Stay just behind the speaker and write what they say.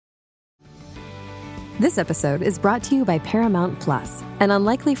This episode is brought to you by Paramount Plus. An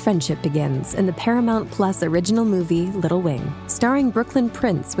unlikely friendship begins in the Paramount Plus original movie Little Wing, starring Brooklyn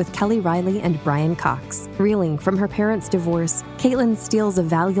Prince with Kelly Riley and Brian Cox. Reeling from her parents' divorce, Caitlin steals a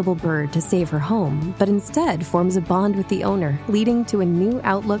valuable bird to save her home, but instead forms a bond with the owner, leading to a new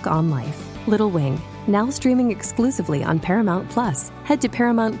outlook on life. Little Wing, now streaming exclusively on Paramount Plus. Head to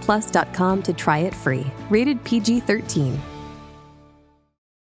ParamountPlus.com to try it free. Rated PG-13.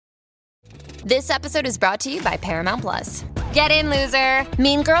 This episode is brought to you by Paramount Plus. Get in, loser!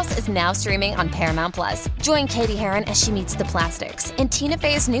 Mean Girls is now streaming on Paramount Plus. Join Katie Heron as she meets the plastics in Tina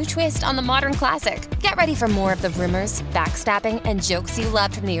Fey's new twist on the modern classic. Get ready for more of the rumors, backstabbing, and jokes you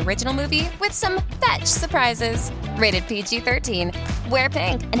loved from the original movie with some fetch surprises. Rated PG-13. Wear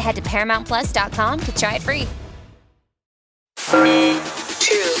pink and head to ParamountPlus.com to try it free. 3,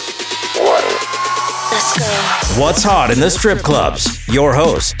 2, 1. Let's go. What's hot in the strip clubs? Your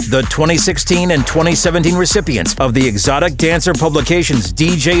hosts, the 2016 and 2017 recipients of the Exotic Dancer Publications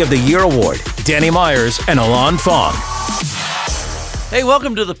DJ of the Year Award, Danny Myers and Alon Fong. Hey,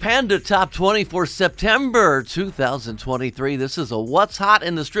 welcome to the Panda Top 20 for September 2023. This is a What's Hot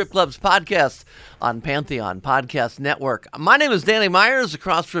in the Strip Clubs podcast on Pantheon Podcast Network. My name is Danny Myers.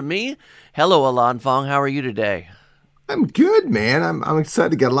 Across from me, hello, Alon Fong. How are you today? I'm good, man. I'm excited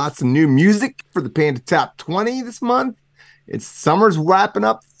to get lots of new music for the Panda Top 20 this month. It's summer's wrapping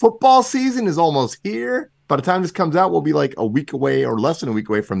up. Football season is almost here. By the time this comes out, we'll be like a week away or less than a week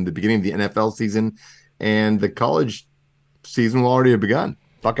away from the beginning of the NFL season. And the college season will already have begun.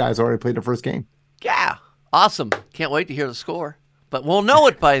 Buckeyes already played their first game. Yeah, awesome. Can't wait to hear the score. But we'll know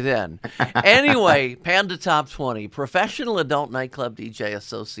it by then. Anyway, Panda Top 20, Professional Adult Nightclub DJ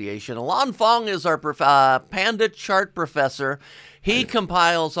Association. Alon Fong is our Panda chart professor. He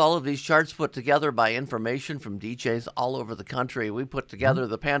compiles all of these charts put together by information from DJs all over the country. We put together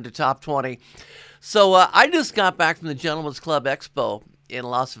the Panda Top 20. So I just got back from the Gentlemen's Club Expo in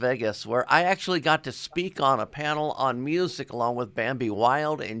Las Vegas, where I actually got to speak on a panel on music along with Bambi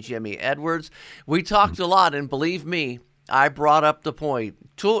Wild and Jimmy Edwards. We talked a lot, and believe me, I brought up the point.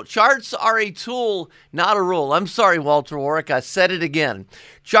 Charts are a tool, not a rule. I'm sorry, Walter Warwick. I said it again.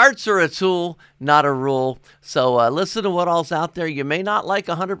 Charts are a tool, not a rule. So listen to what all's out there. You may not like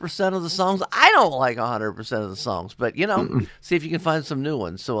 100% of the songs. I don't like 100% of the songs. But, see if you can find some new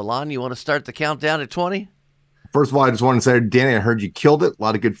ones. So, Alon, you want to start the countdown at 20? First of all, I just want to say, Danny, I heard you killed it. A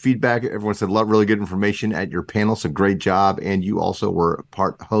lot of good feedback. Everyone said really good information at your panel. So great job. And you also were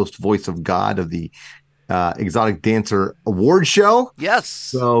host, voice of God of the Exotic Dancer Award Show. Yes.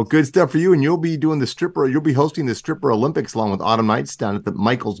 So good stuff for you. And you'll be hosting the Stripper Olympics along with Autumn Nights down at the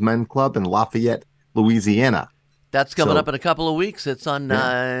Michael's Men Club in Lafayette, Louisiana. That's coming up in a couple of weeks. It's on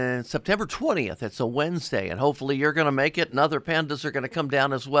September 20th. It's a Wednesday, and hopefully you're going to make it, and other pandas are going to come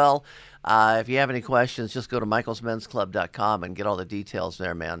down as well. If you have any questions, just go to michaelsmensclub.com and get all the details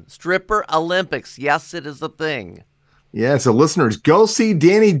there, man. Stripper Olympics. Yes, it is a thing. Yeah, so listeners, go see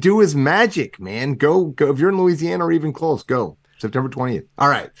Danny do his magic, man. Go. If you're in Louisiana or even close, go. September 20th. All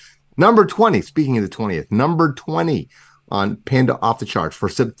right. Number 20, speaking of the 20th, number 20 on Panda Off the Charts for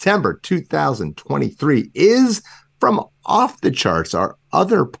September 2023 is from Off the Charts, our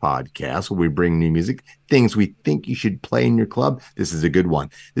other podcast where we bring new music, things we think you should play in your club. This is a good one.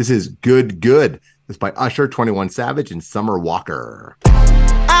 This is Good Good. This is by Usher, 21 Savage, and Summer Walker.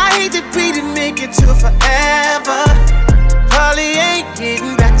 I hate that we didn't make it to forever. Probably ain't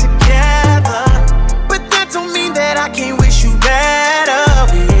getting back together, but that don't mean that I can't wish you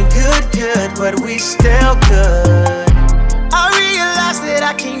better. We ain't good, but we still good. I realize that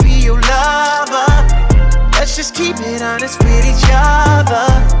I can't be your lover. Let's just keep it honest with each other.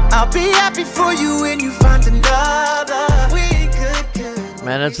 I'll be happy for you when you find another. We ain't good.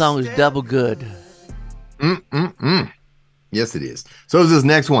 Man, that song is double good. Yes, it is. So is this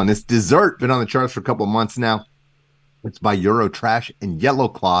next one. It's Dessert, been on the charts for a couple of months now. It's by Eurotrash and Yellow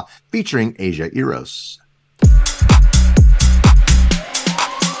Claw, featuring Asia Eros. That's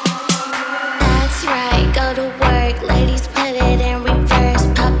right, go to work. Ladies, put it in reverse.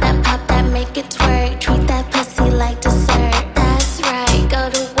 Pop that, make it twerk. Treat that pussy like dessert. That's right, go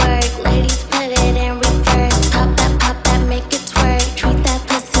to work. Ladies, put it in reverse. Pop that, make it twerk. Treat that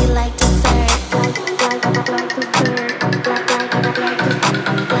pussy like dessert.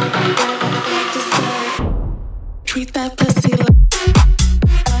 Treat that pussy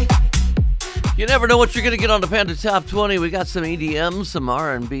like. You never know what you're going to get on the Panda Top 20. We got some EDM, some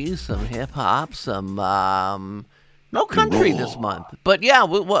R&B, some hip-hop, some no country this month. But yeah, a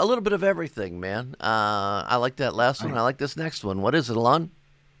little bit of everything, man. I like that last one. I like this next one. What is it, Alon?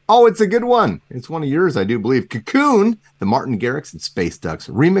 Oh, it's a good one. It's one of yours, I do believe. Cocoon, the Martin Garrix and Space Ducks,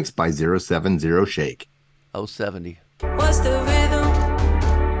 remixed by 070 Shake. 070. What's the rhythm?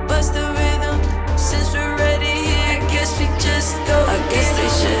 What's the rhythm? Since we're ready here, I guess we just go. I guess they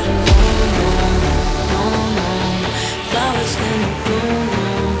should've known. Flowers gonna bloom,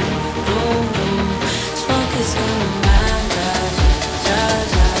 bloom, bloom. Smoke is gonna rise.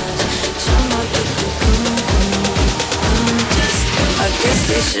 Some of the cocoon, just I guess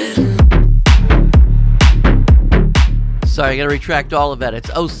they should've. Sorry, I got to retract all of that. It's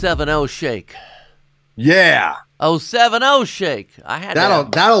 070 Shake. Yeah. 070 Shake. I had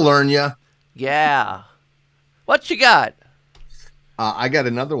that'll learn you. Yeah. What you got? I got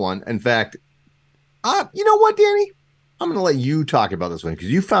another one. In fact, you know what, Danny? I'm going to let you talk about this one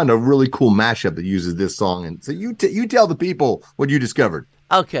because you found a really cool mashup that uses this song. And so you tell the people what you discovered.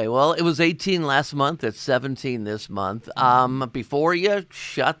 Okay, well, it was 18 last month. It's 17 this month. Before you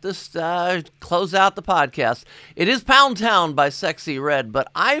shut this, close out the podcast, it is Pound Town by Sexy Red,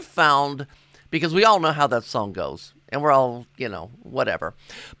 but I found, because we all know how that song goes, and we're all, whatever,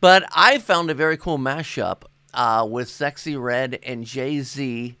 but I found a very cool mashup with Sexy Red and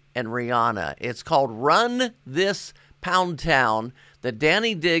Jay-Z and Rihanna. It's called Run This Pound Town, the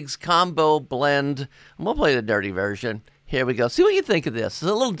Danny Diggs combo blend. I'm going to play the dirty version. Here we go. See what you think of this. It's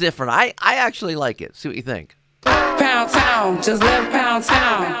a little different. I actually like it. See what you think. Pound Town, just left Pound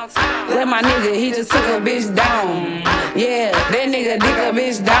Town. Let my nigga, he just took a bitch down. Yeah, that nigga dick a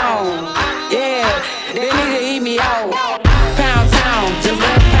bitch down. Yeah, that nigga eat me out. Pound Town, just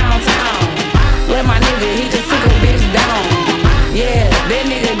left Pound Town. Let my nigga, he just took a bitch down. Yeah, that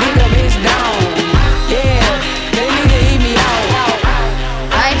nigga dick a bitch down. Yeah, that nigga eat me out.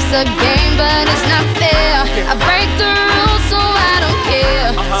 Life's a game, but it's not fair. I break the rules, so I don't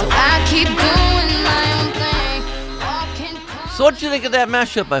care. So I keep doing my own thing. So what did you think of that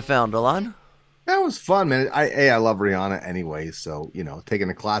mashup I found, Alon? That was fun, man. I love Rihanna anyway, so taking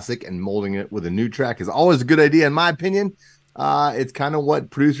a classic and molding it with a new track is always a good idea, in my opinion. It's kind of what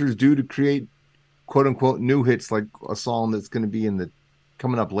producers do to create "quote unquote" new hits, like a song that's going to be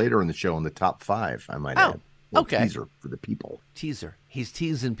coming up later in the show in the top 5. I might add. Okay. Teaser for the people. Teaser. He's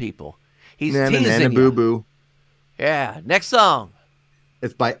teasing people. He's teasing you. Boo boo. Yeah. Next song.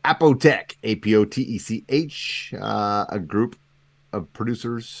 It's by Apotech, Apotech, a group of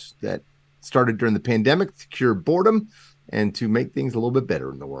producers that started during the pandemic to cure boredom and to make things a little bit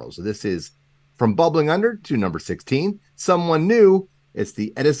better in the world. So this is from Bubbling Under to number 16. Someone New. It's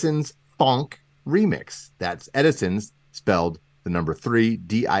the Edison's Funk remix. That's Edison's spelled the number 3,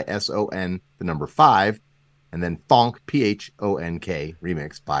 Dison, the number 5, and then Phonk, Phonk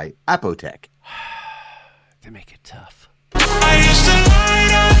remix by Apotech. They make it tough. I used to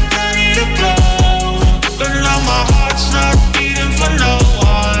light up, ready to blow, but now my heart's not beating for no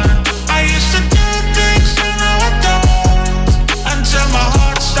one. I used to do things and now I don't, until my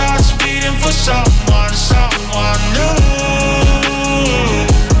heart starts beating for someone new,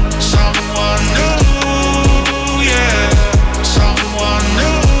 someone new, yeah, someone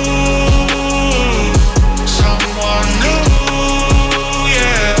new, someone new,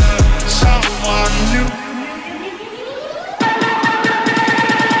 yeah, someone new.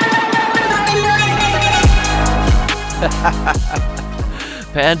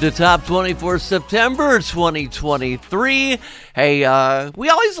 Panda Top 20 for September 2023. Hey, we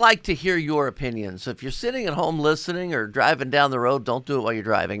always like to hear your opinions. So if you're sitting at home listening or driving down the road, don't do it while you're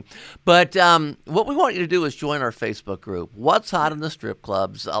driving. But what we want you to do is join our Facebook group, What's Hot in the Strip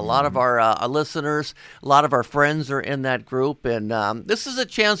Clubs. A lot of our listeners, a lot of our friends are in that group. And this is a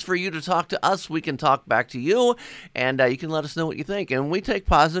chance for you to talk to us. We can talk back to you, and you can let us know what you think. And we take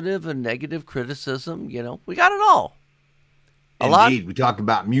positive and negative criticism. We got it all. Indeed, we talk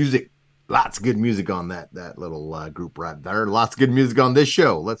about music. Lots of good music on that little group right there. Lots of good music on this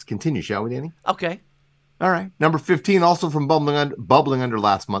show. Let's continue, shall we, Danny? Okay. All right. Number 15, also from Bubbling Under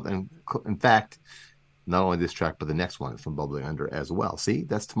last month. And in fact, not only this track, but the next one is from Bubbling Under as well. See,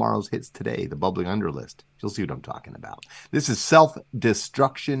 that's tomorrow's hits today, the Bubbling Under list. You'll see what I'm talking about. This is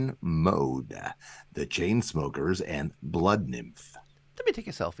Self-Destruction Mode, the Chainsmokers and Blood Nymph. Let me take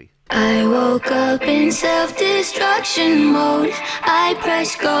a selfie. I woke up in self-destruction mode. I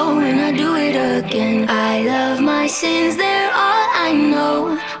press go and I do it again. I love my sins, they're all I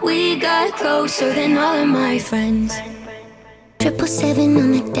know. We got closer than all of my friends. 777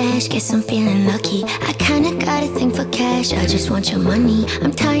 on the dash, guess I'm feeling lucky. I kinda got a thing for cash, I just want your money.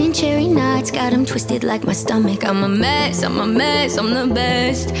 I'm tying cherry knots, got them twisted like my stomach. I'm a mess, I'm the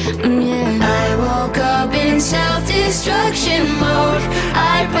best, yeah. I woke up in self-destruction mode.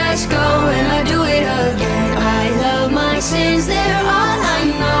 I press go and I do it again. I love my sins, they're all I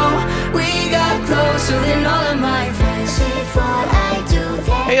know. We got closer than all of my friends. Before I do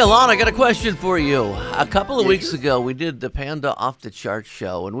that. Hey, Alana, I got a question for you. A couple of weeks ago, we did the Panda Off the Chart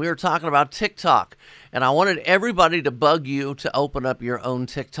show, and we were talking about TikTok. And I wanted everybody to bug you to open up your own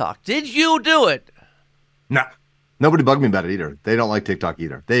TikTok. Did you do it? No. Nobody bugged me about it either. They don't like TikTok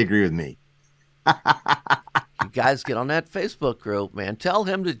either. They agree with me. You guys get on that Facebook group, man. Tell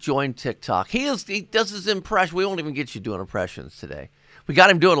him to join TikTok. He does his impression. We won't even get you doing impressions today. We got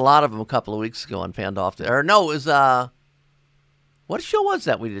him doing a lot of them a couple of weeks ago on Panda Off the... Or no, it was... What show was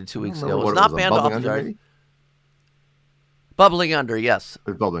that we did 2 weeks ago? It was not Panda Off the Chart. Bubbling Under, yes. It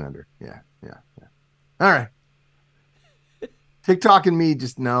was Bubbling Under. Yeah. All right. TikTok and me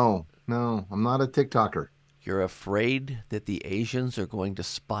just no, I'm not a TikToker. You're afraid that the Asians are going to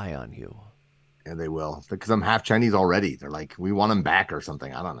spy on you. And they will, because I'm half Chinese already. They're like, we want them back or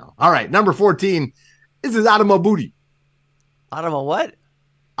something. I don't know. All right, number 14. This is Out of My Booty. Out of my what?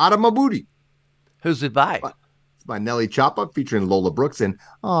 Out of My Booty. Who's it by? It's by Nelly Choppa featuring Lola Brooks and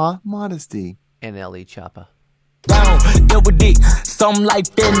Modesty. And Nelly Choppa. Down, double dick, something like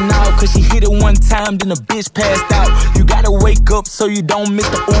that now. Cause she hit it one time, then the bitch passed out. You gotta wake up so you don't miss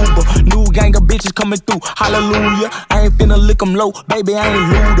the Uber. New gang of bitches coming through, hallelujah. I ain't finna lick them low, baby, I ain't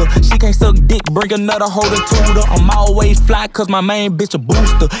looter. She can't suck dick, bring another holder tutor. I'm always fly cause my main bitch a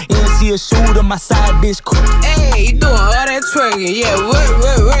booster. And she a shooter, my side bitch cool. Hey, you doing all that twerking, yeah, work,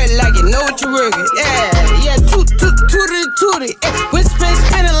 like you know what you're working. Yeah, tootie, with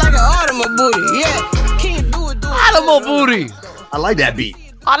spinning like an automobile, yeah. Can't do it. Animal booty. I like that beat.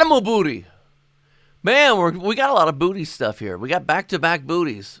 Animal booty. Man, we got a lot of booty stuff here. We got back-to-back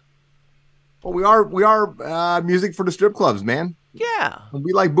booties. Well, we are music for the strip clubs, man. Yeah.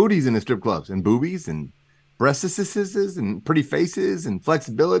 We like booties in the strip clubs and boobies and breastises and pretty faces and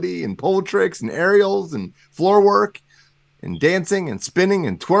flexibility and pole tricks and aerials and floor work and dancing and spinning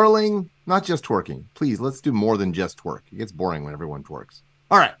and twirling. Not just twerking. Please, let's do more than just twerk. It gets boring when everyone twerks.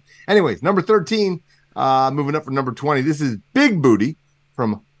 All right. Anyways, number 13. Moving up from number 20, this is Big Booty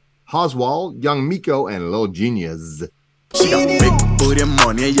from Oswald, Young Miko, and Lil Genius. She got big booty and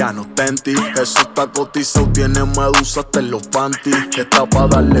money, ella no está en ti. Eso está cotizado, tiene medusa hasta en los panties. Está pa'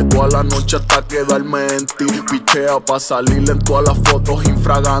 darle toda la noche hasta quedarme en ti. Pichea pa' salir en todas las fotos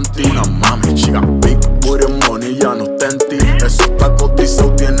infraganti. Una mami, she got big booty and money, ella no está en ti. Eso está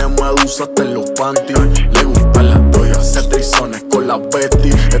cotizado, tiene medusa hasta en los panties. Le gustan las doyas, hacer trizones con las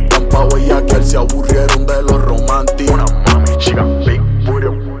besties. Están pa' bellaquear, se aburrieron de los romantic. Una mami, she got big booty,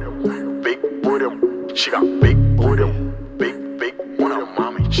 big booty, she got big booty.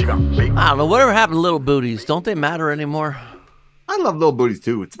 I don't know. Whatever happened to little booties? Don't they matter anymore? I love little booties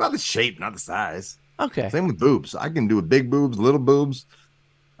too. It's about the shape, not the size. Okay. Same with boobs. I can do with big boobs, little boobs.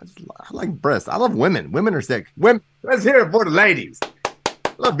 I like breasts. I love women. Women are sick. Women. Let's hear it for the ladies.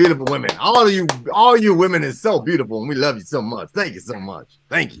 I love beautiful women. All you women is so beautiful, and we love you so much. Thank you so much.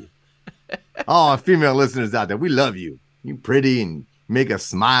 Thank you. All female listeners out there, we love you. You pretty and make us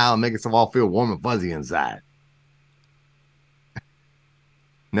smile, make us all feel warm and fuzzy inside.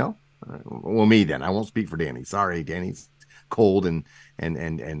 No? Well, me then. I won't speak for Danny. Sorry, Danny's cold and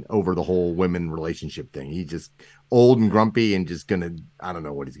over the whole women relationship thing. He's just old and grumpy and just gonna, I don't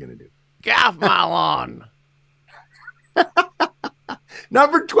know what he's gonna do. Get off my lawn.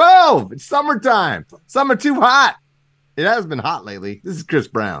 Number 12. It's summertime. Summer too hot. It has been hot lately. This is Chris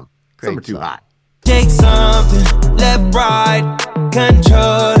Brown. Great Summer too song. hot. Take something, left, right,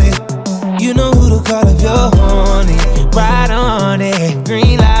 control it. You know who to call if you're horny. Ride on it,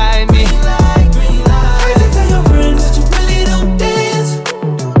 green light me. I just tell your friends that you really don't dance,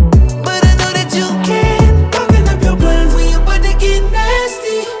 but I know that you can. Fucking up your plans when you're about to get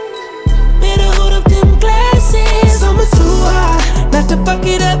nasty. Better hold up them glasses. Summer too hot, not to fuck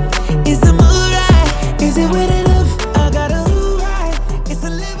it up. Is the mood right? Is it wet enough? I got a hood right. It's a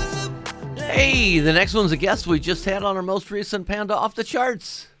level up. Hey, the next one's a guest we just had on our most recent Panda Off the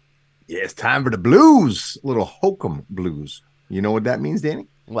Charts. Yeah, it's time for the blues. A little hokum blues. You know what that means, Danny?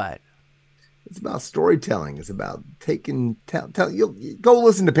 What? It's about storytelling. It's about taking you'll go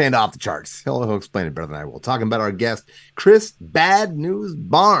listen to Panda Off the Charts. He'll explain it better than I will. Talking about our guest, Chris Bad News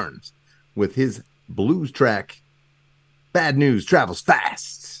Barnes, with his blues track, Bad News Travels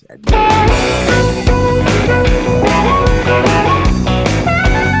Fast.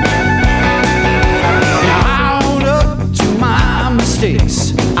 Out up to my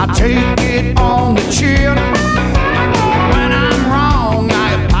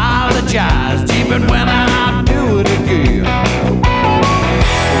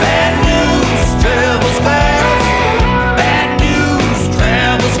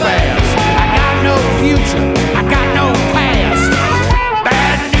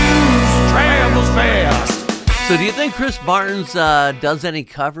So do you think Chris Barnes does any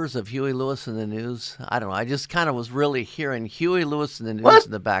covers of Huey Lewis in the News? I don't know. I just kind of was really hearing Huey Lewis in the News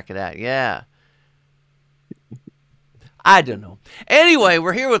in the back of that. Yeah. I don't know. Anyway,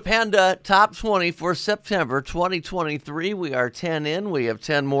 we're here with Panda Top 20 for September 2023. We are 10 in. We have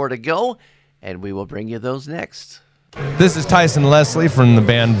 10 more to go, and we will bring you those next. This is Tyson Leslie from the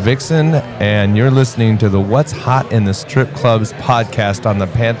band Vixen, and you're listening to the What's Hot in the Strip Clubs podcast on the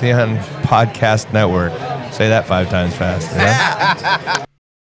Pantheon Podcast Network. Say that 5 times fast. Yeah?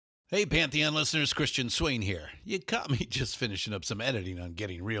 Hey, Pantheon listeners, Christian Swain here. You caught me just finishing up some editing on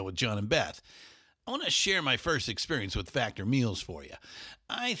Getting Real with John and Beth. I want to share my first experience with Factor Meals for you.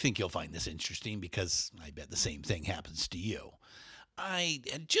 I think you'll find this interesting because I bet the same thing happens to you. I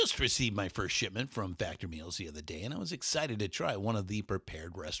had just received my first shipment from Factor Meals the other day, and I was excited to try one of the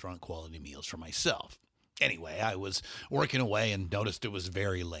prepared restaurant quality meals for myself. Anyway, I was working away and noticed it was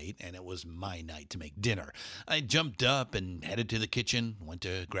very late, and it was my night to make dinner. I jumped up and headed to the kitchen, went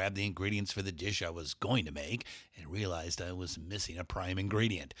to grab the ingredients for the dish I was going to make, and realized I was missing a prime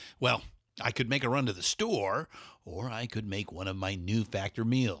ingredient. Well, I could make a run to the store, or I could make one of my new Factor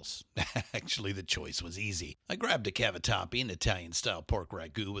meals. Actually, the choice was easy. I grabbed a cavatappi, an Italian-style pork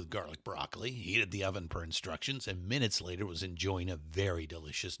ragu with garlic broccoli, heated the oven per instructions, and minutes later was enjoying a very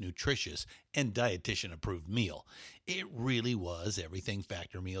delicious, nutritious, and dietitian-approved meal. It really was everything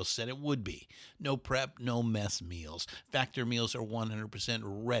Factor Meals said it would be. No prep, no mess meals. Factor Meals are 100%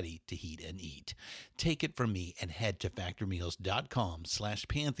 ready to heat and eat. Take it from me and head to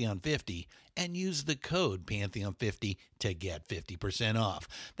factormeals.com/Pantheon50 and use the code Pantheon50 to get 50% off.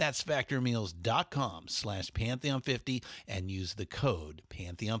 That's factormeals.com/Pantheon50 and use the code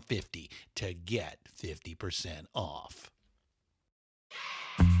Pantheon50 to get 50% off.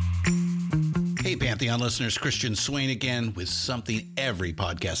 Hey, Pantheon listeners, Christian Swain again with something every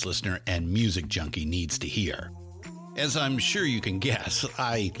podcast listener and music junkie needs to hear. As I'm sure you can guess,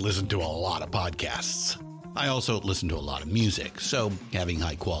 I listen to a lot of podcasts. I also listen to a lot of music, so having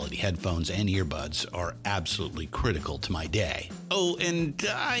high-quality headphones and earbuds are absolutely critical to my day. Oh, and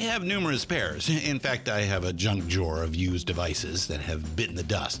I have numerous pairs. In fact, I have a junk drawer of used devices that have bitten the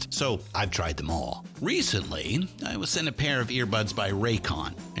dust, so I've tried them all. Recently, I was sent a pair of earbuds by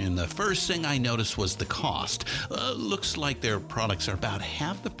Raycon, and the first thing I noticed was the cost. Looks like their products are about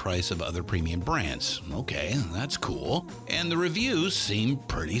half the price of other premium brands. Okay, that's cool. And the reviews seem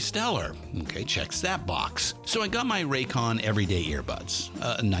pretty stellar. Okay, checks that box. So I got my Raycon everyday earbuds.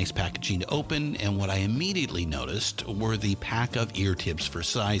 A nice packaging to open, and what I immediately noticed were the pack of ear tips for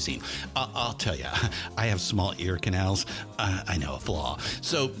sizing. I'll tell you, I have small ear canals. I know, a flaw.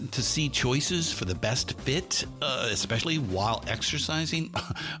 So to see choices for the best fit, especially while exercising,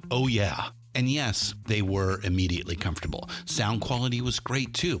 oh yeah. And yes, they were immediately comfortable. Sound quality was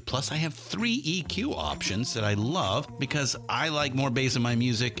great too. Plus, I have 3 EQ options that I love because I like more bass in my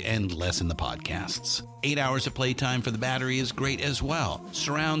music and less in the podcasts. 8 hours of playtime for the battery is great as well.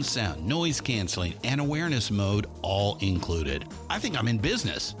 Surround sound, noise canceling, and awareness mode all included. I think I'm in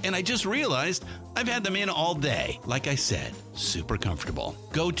business, and I just realized I've had them in all day. Like I said, super comfortable.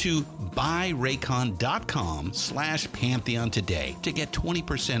 Go to buyraycon.com/Pantheon today to get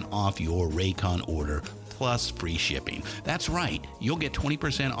 20% off your Raycon order plus free shipping. That's right. You'll get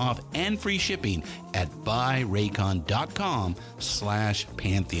 20% off and free shipping at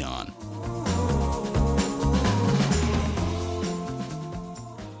buyraycon.com/Pantheon.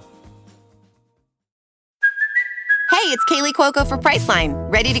 Hey, it's Kaylee Cuoco for Priceline.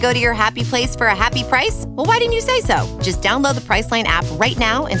 Ready to go to your happy place for a happy price? Well, why didn't you say so? Just download the Priceline app right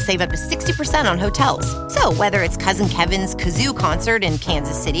now and save up to 60% on hotels. So whether it's Cousin Kevin's Kazoo Concert in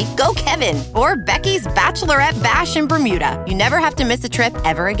Kansas City, go Kevin, or Becky's Bachelorette Bash in Bermuda, you never have to miss a trip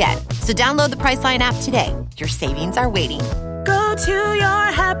ever again. So download the Priceline app today. Your savings are waiting. Go to your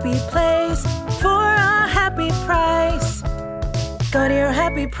happy place for a happy price. Go to your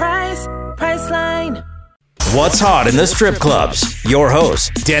happy price, Priceline. What's hot in the strip clubs? Your hosts,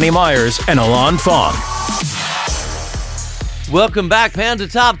 Danny Myers and Alon Fong. Welcome back, Panda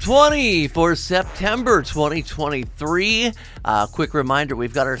Top 20 for September 2023. Quick reminder,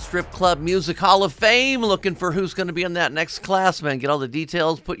 we've got our Strip Club Music Hall of Fame, looking for who's going to be in that next class, man. Get all the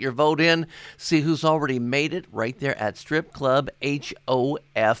details, put your vote in, see who's already made it right there at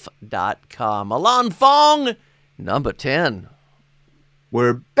stripclubhof.com. Alon Fong, number 10.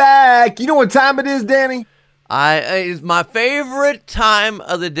 We're back. You know what time it is, Danny? It's my favorite time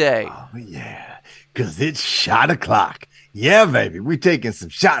of the day. Oh, yeah, because it's shot o'clock. Yeah, baby, we're taking some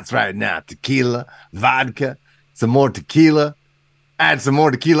shots right now. Tequila, vodka, some more tequila. Add some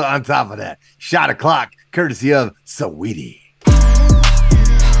more tequila on top of that. Shot o'clock, courtesy of Saweetie.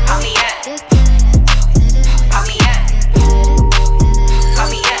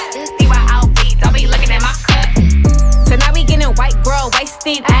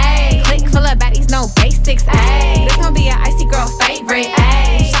 6, ayy. This gon' be an icy girl favorite,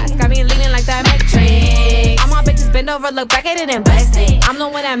 ayy. Shots got me leaning like that Matrix. All my bitches bend over, look back at it and bless it. I'm the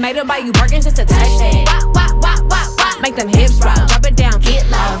one that made it by you working just to touch it. Wop, wop, wop, wop, wop. Make them hips roll, drop it down, get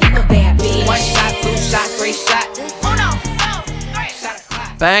low. You a bad bitch. 1 shot, 2 shot, 3 shot.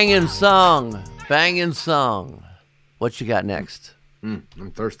 Banging song. Banging song. What you got next? I'm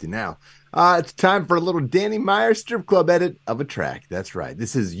thirsty now. It's time for a little Danny Meyer strip club edit of a track. That's right.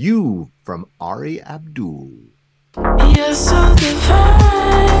 This is You from Ari Abdul. You're so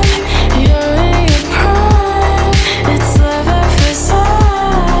divine. You're in your prime. It's love at first sight.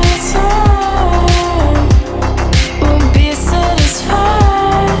 Won't be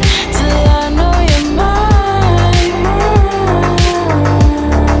satisfied till I know you're mine.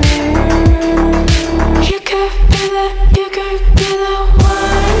 You could be the one. You could be the one.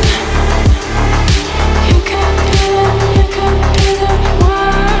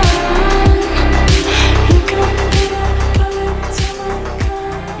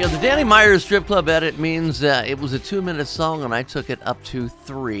 Yeah, the Danny Myers Strip Club edit means it was a 2-minute song and I took it up to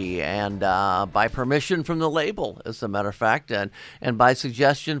 3. And by permission from the label, as a matter of fact, and by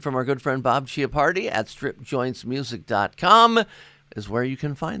suggestion from our good friend Bob Chiappardi at stripjointsmusic.com is where you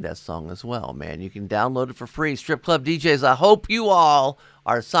can find that song as well, man. You can download it for free. Strip Club DJs, I hope you all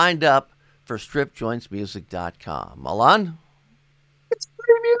are signed up for stripjointsmusic.com. Alon? It's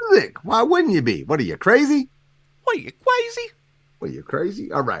free music. Why wouldn't you be? What are you, crazy? What are you, crazy? What are you,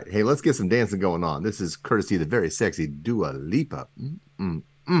 crazy? All right. Hey, let's get some dancing going on. This is courtesy of the very sexy Dua Lipa.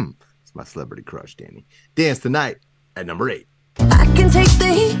 It's my celebrity crush, Danny. Dance tonight at number 8. I can take the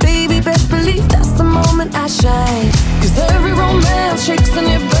heat, baby, best believe that's the moment I shine. Cause every romance shakes in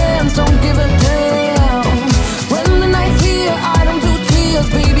your bands, don't give a damn. When the night's here, I don't do tears,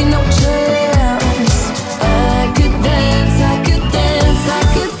 baby, no chance. I could dance, I could dance, I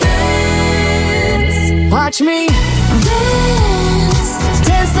could dance. Watch me dance,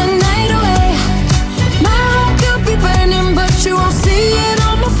 dance the night away. My heart could be burning, but you won't see it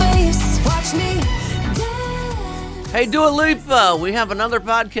on my face. Watch me. Hey, Dua Lipa, we have another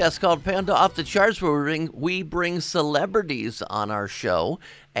podcast called Panda Off the Charts where we bring celebrities on our show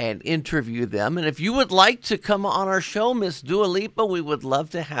and interview them. And if you would like to come on our show, Miss Dua Lipa, we would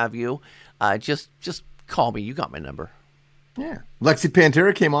love to have you. Just call me. You got my number. Yeah. Lexi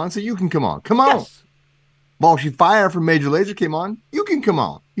Pantera came on, so you can come on. Come on. Yes. Balshy Fire from Major Lazer came on. You can come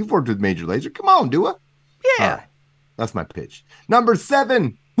on. You've worked with Major Lazer. Come on, Dua. Yeah. All right. That's my pitch. Number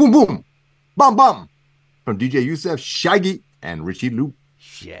 7. Boom, boom. Bum, bum. From DJ Youssef, Shaggy, and Richie Loop.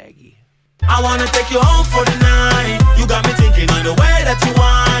 Shaggy. I wanna take you home for the night. You got me thinking on the way that you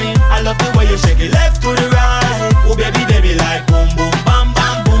whine. I love the way you shake it left to the right. Oh baby, baby, like boom, boom, bam,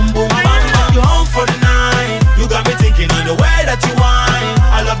 bam, boom, boom, bam. Take you home for the night. You got me thinking on the way that you whine.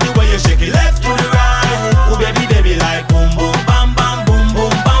 I love the way you shake it left to the right. Oh baby, baby, like boom, boom, bam, bam, boom,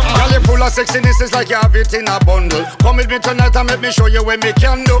 boom, bam, bam. Girl, you full of sexiness, it's like you have it in a bundle. Come with me tonight and let me show you what me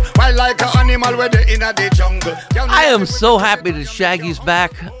can do. Wild like an animal where they in the jungle. I am so happy that Shaggy's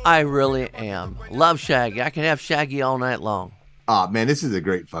back. I really am. Love Shaggy. I can have Shaggy all night long. Man, this is a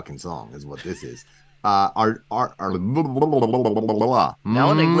great fucking song, is what this is. Now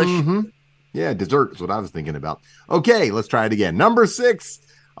in English. Yeah, dessert is what I was thinking about. Okay, let's try it again. Number 6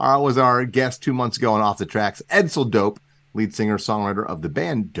 was our guest 2 months ago on Off the Tracks, Edsel Dope, lead singer, songwriter of the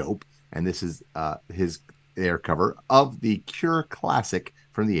band Dope. And this is their cover of the Cure classic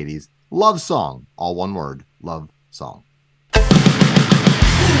from the 80s, Love Song. All one word, Love Song. However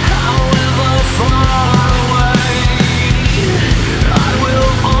far away, I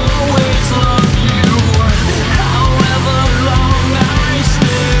will always love you. However long I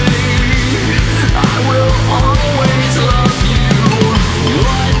stay, I will always love you.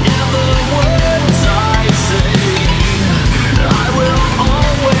 Whatever words I say, I will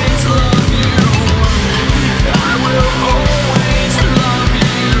always love you. I will always love you.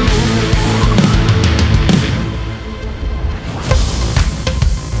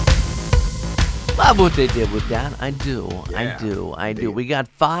 Love what they did with that. I do. Yeah, I do. We got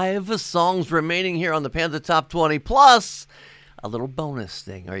 5 songs remaining here on the Panda Top 20, plus a little bonus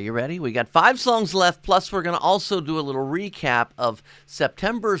thing. Are you ready? We got 5 songs left, plus we're going to also do a little recap of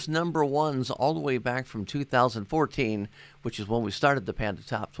September's number ones all the way back from 2014, which is when we started the Panda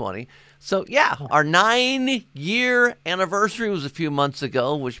Top 20. So, yeah, our 9-year anniversary was a few months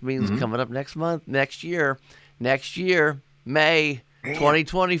ago, which means coming up next year, May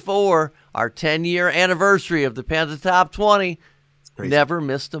 2024, our 10-year anniversary of the Panda Top 20. Never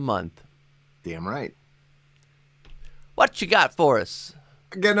missed a month. Damn right. What you got for us?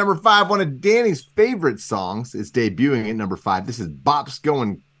 I got number 5. One of Danny's favorite songs is debuting at number 5. This is Bop's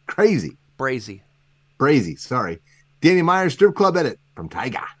Going Crazy. Brazy. Brazy, sorry. Danny Myers, Strip Club Edit from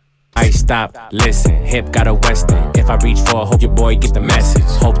Tyga. I stop, listen, hip got a western. If I reach for, hope your boy get the message.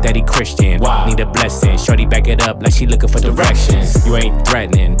 Hope that he Christian, need a blessing. Shorty back it up like she looking for directions. You ain't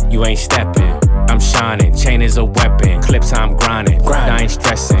threatening, you ain't stepping. I'm shining, chain is a weapon. Clips I'm grinding, I ain't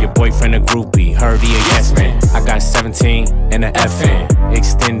stressing. Your boyfriend a groupie, heard he a yes man. I got 17 and a FN.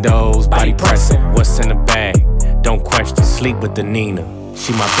 Extendos, body pressing. What's in the bag? Don't question, sleep with the Nina.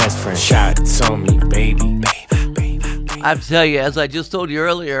 She my best friend, shots on me, baby. I have to tell you, as I just told you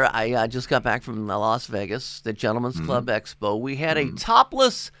earlier, I just got back from Las Vegas, the Gentlemen's Club Expo. We had a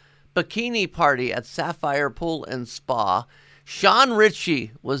topless bikini party at Sapphire Pool and Spa. Sean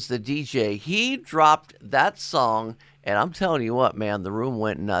Ritchie was the DJ. He dropped that song, and I'm telling you what, man, the room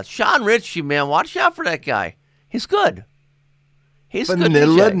went nuts. Sean Ritchie, man, watch out for that guy. He's good. He's good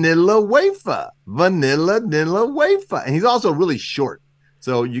DJ. Vanilla wafer. And he's also really short.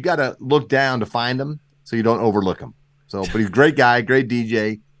 So you got to look down to find him so you don't overlook him. So, but he's a great guy, great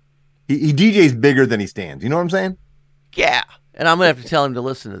DJ. He DJs bigger than he stands. You know what I'm saying? Yeah. And I'm going to have to tell him to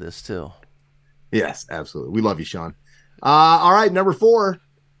listen to this, too. Yes, absolutely. We love you, Sean. All right, number 4.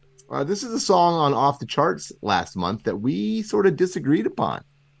 This is a song on Off the Charts last month that we sort of disagreed upon.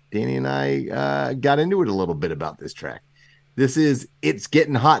 Danny and I got into it a little bit about this track. This is It's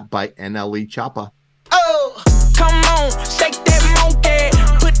Getting Hot by NLE Choppa. Oh, come on, shake that monkey.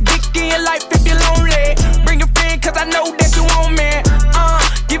 Put dick in your life if you're lonely. Bring a friend, cause I know that you want me.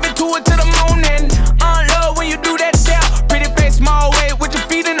 Give it to it to the morning. Love when you do that step. Pretty face, small way, with your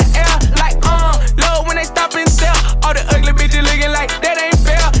feet in the air. Like, love when they stop and stare. All the ugly bitches looking like that ain't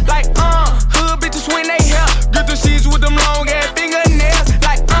fair. Like, hood bitches when they hair. Good to see you with them long ass fingernails.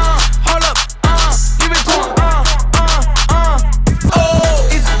 Like, hold up, give it to them, Oh,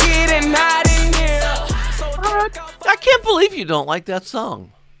 it's getting hot in here. I can't believe you don't like that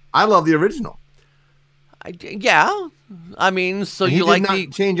song. I love the original. Yeah. I mean, so and you like the...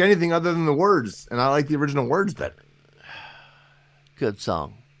 change anything other than the words, and I like the original words better. Good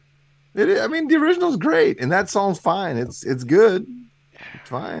song. I mean, the original's great, and that song's fine. It's good. It's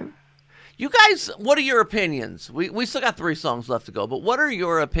fine. You guys, what are your opinions? We still got 3 songs left to go, but what are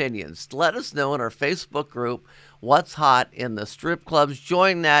your opinions? Let us know in our Facebook group, What's Hot in the Strip Clubs.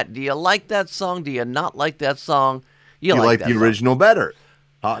 Join that. Do you like that song? Do you not like that song? You like the original better.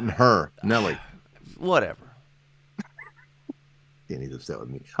 Hot and Her, Nelly. Whatever. Danny's upset with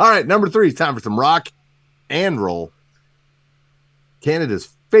me. All right, number 3. It's time for some rock and roll. Canada's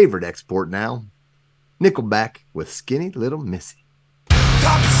favorite export now. Nickelback with Skinny Little Missy.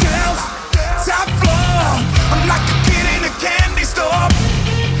 Top shelf, top floor. I'm like a kid in a candy store.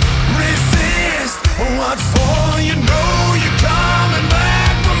 Resist, what for? You know you're coming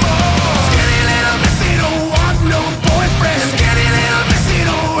back for more. Skinny little missy don't want no boyfriend. Skinny little missy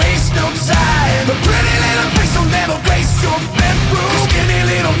don't waste no time. The pretty little face will never grace your bedroom. Skinny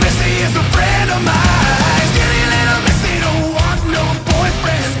little missy is a friend of mine. Skinny little missy don't want no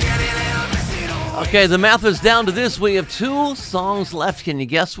boyfriend. Skinny little missy don't. Okay, the math is down to this. We have 2 songs left. Can you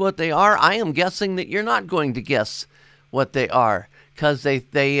guess what they are? I am guessing that you're not going to guess what they are because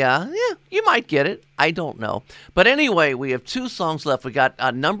you might get it. I don't know. But anyway, we have 2 songs left. We got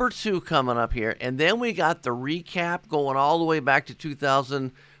number 2 coming up here, and then we got the recap going all the way back to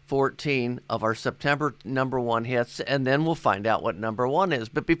 2014 of our September number 1 hits, and then we'll find out what number 1 is.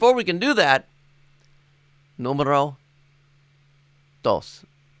 But before we can do that, numero 2.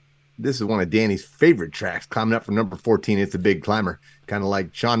 This is one of Danny's favorite tracks, climbing up from number 14. It's a big climber, kind of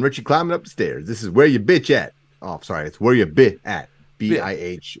like Sean Ritchie climbing up the stairs. This is Where You Bitch At. Oh, sorry, it's Where You Bit At.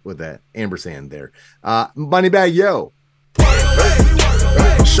 B-I-H with that ampersand there. Moneybag Yo.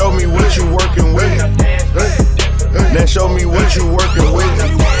 Show me what you working with. Now show me what you working with.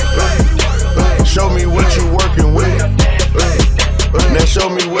 Show me what you working with. Now show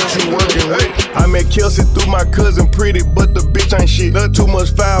me what you working with. I met Kelsey through my cousin Pretty, but the bitch ain't shit. Too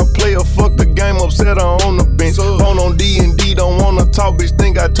much foul player, fuck the game, upset her on the bench. Phone on D&D, don't wanna talk, bitch,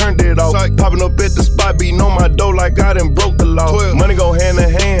 think I turned it off. Popping up at the spot, beating on my door like I done broke the law. Money go hand in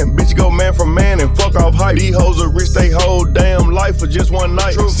hand, bitch go man for man and fuck off hype. These hoes are rich, they whole damn life for just one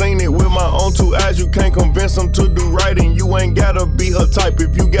night. Seen it with my own 2 eyes, you can't convince them to do right, and you ain't gotta be her type.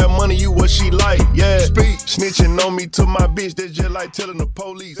 If you got money, you what she like, yeah. Speak, snitching on me to my bitch, that's just like telling the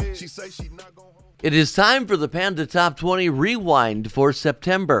police. She say she not gonna. It is time for the Panda Top 20 Rewind for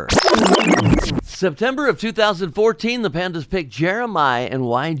September. September of 2014, the Pandas picked Jeremiah and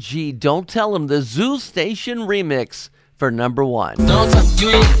YG Don't Tell Him, the Zoo Station remix for number 1. Don't tell him, you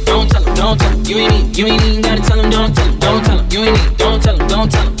ain't, don't tell him, don't tell him, you ain't even gotta tell him, don't tell him, don't tell him, you ain't, don't tell him,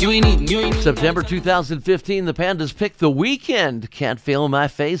 don't tell him, you ain't. September 2015, the Pandas picked The Weeknd, Can't Feel My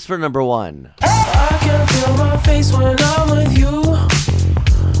Face for number 1. I can feel my face when I'm with you,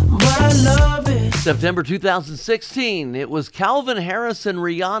 but I love it. September 2016, it was Calvin Harris and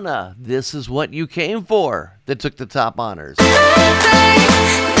Rihanna, This Is What You Came For, that took the top honors. This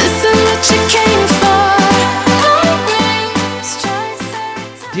is what you came for.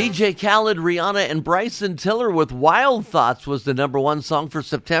 DJ Khaled, Rihanna, and Bryson Tiller with Wild Thoughts was the number 1 song for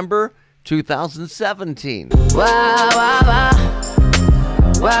September 2017. Wow, wow, wow.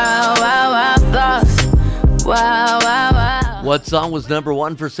 Wow, wow, wow, thoughts. Wow, wow, wow. What song was number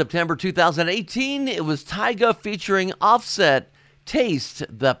 1 for September 2018? It was Tyga featuring Offset, Taste,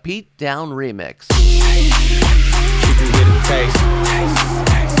 the Pete Down remix. She can get a taste.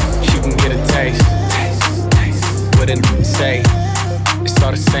 She can get a taste. What did it say? It's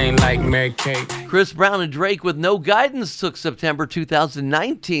all the same like Mary Kate. Chris Brown and Drake with No Guidance took September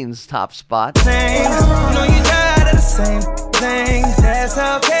 2019's top spot. You know you tired of the same thing. That's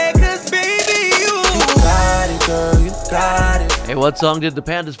okay, cause baby, you got it, girl, you got it. Hey, what song did the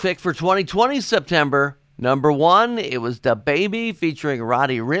Pandas pick for 2020 September? Number 1, it was Da Baby featuring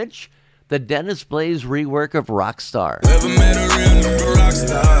Roddy Ricch, the Dennis Blaze rework of Rockstar. Never met a real number rock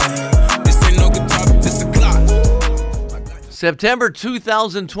star. This ain't no guitar, this a clock. September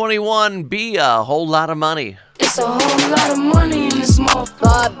 2021, Be A Whole Lot of Money. It's a whole lot of money in this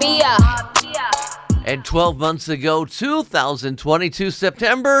motherfucker. Bia. And 12 months ago, 2022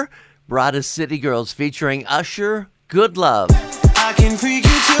 September, brought us City Girls featuring Usher, Good Love. I can freak you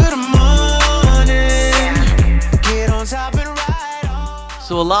to the morning. Get on top and ride on.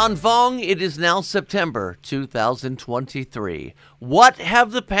 So Alan Fong, it is now September 2023. What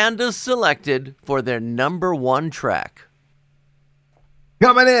have the Pandas selected for their number 1 track?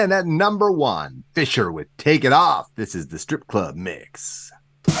 Coming in at number 1, Fisher with Take It Off. This is the Strip Club Mix.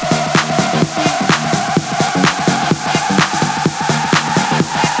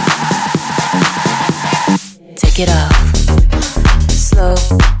 Take it off. Slow,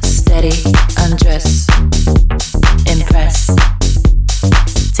 steady, undress. Impress.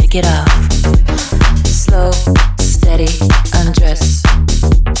 Take it off. Slow, steady, undress.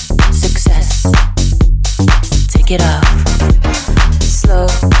 Success. Take it off. Slow,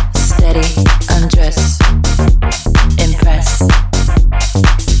 steady, undress. Impress.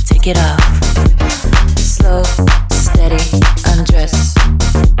 Take it off. Slow, steady, undress.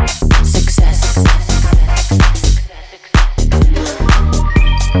 Success.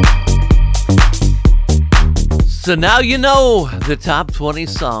 So now you know the top 20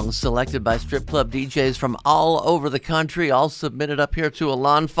 songs selected by strip club DJs from all over the country, all submitted up here to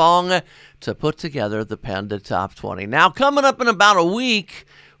Alan Fong to put together the Panda Top 20. Now, coming up in about a week,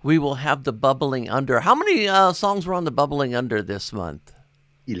 we will have the Bubbling Under. How many songs were on the Bubbling Under this month?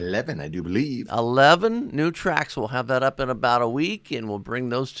 11, I do believe. 11 new tracks. We'll have that up in about a week, and we'll bring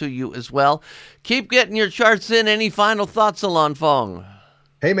those to you as well. Keep getting your charts in. Any final thoughts, Alan Fong?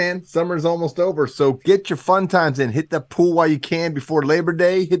 Hey, man, summer's almost over, so get your fun times in. Hit the pool while you can before Labor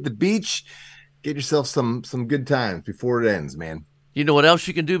Day. Hit the beach. Get yourself some good times before it ends, man. You know what else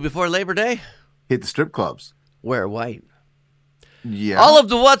you can do before Labor Day? Hit the strip clubs. Wear white. Yeah. All of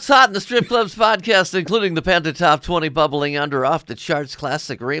the What's Hot in the Strip Clubs podcast, including the Panda Top 20 Bubbling Under, Off the Charts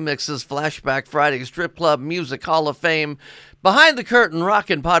classic remixes, Flashback Friday, Strip Club Music Hall of Fame, Behind the Curtain Rock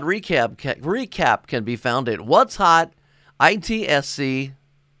and Pod recap can be found at What's Hot, ITSC.com.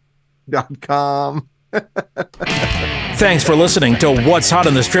 Thanks for listening to What's Hot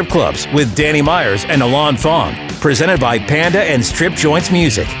in the Strip Clubs with Danny Myers and Alan Fong, presented by Panda and Strip Joints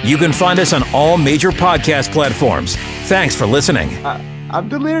Music. You can find us on all major podcast platforms. Thanks for listening. I'm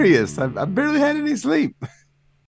delirious. I've barely had any sleep.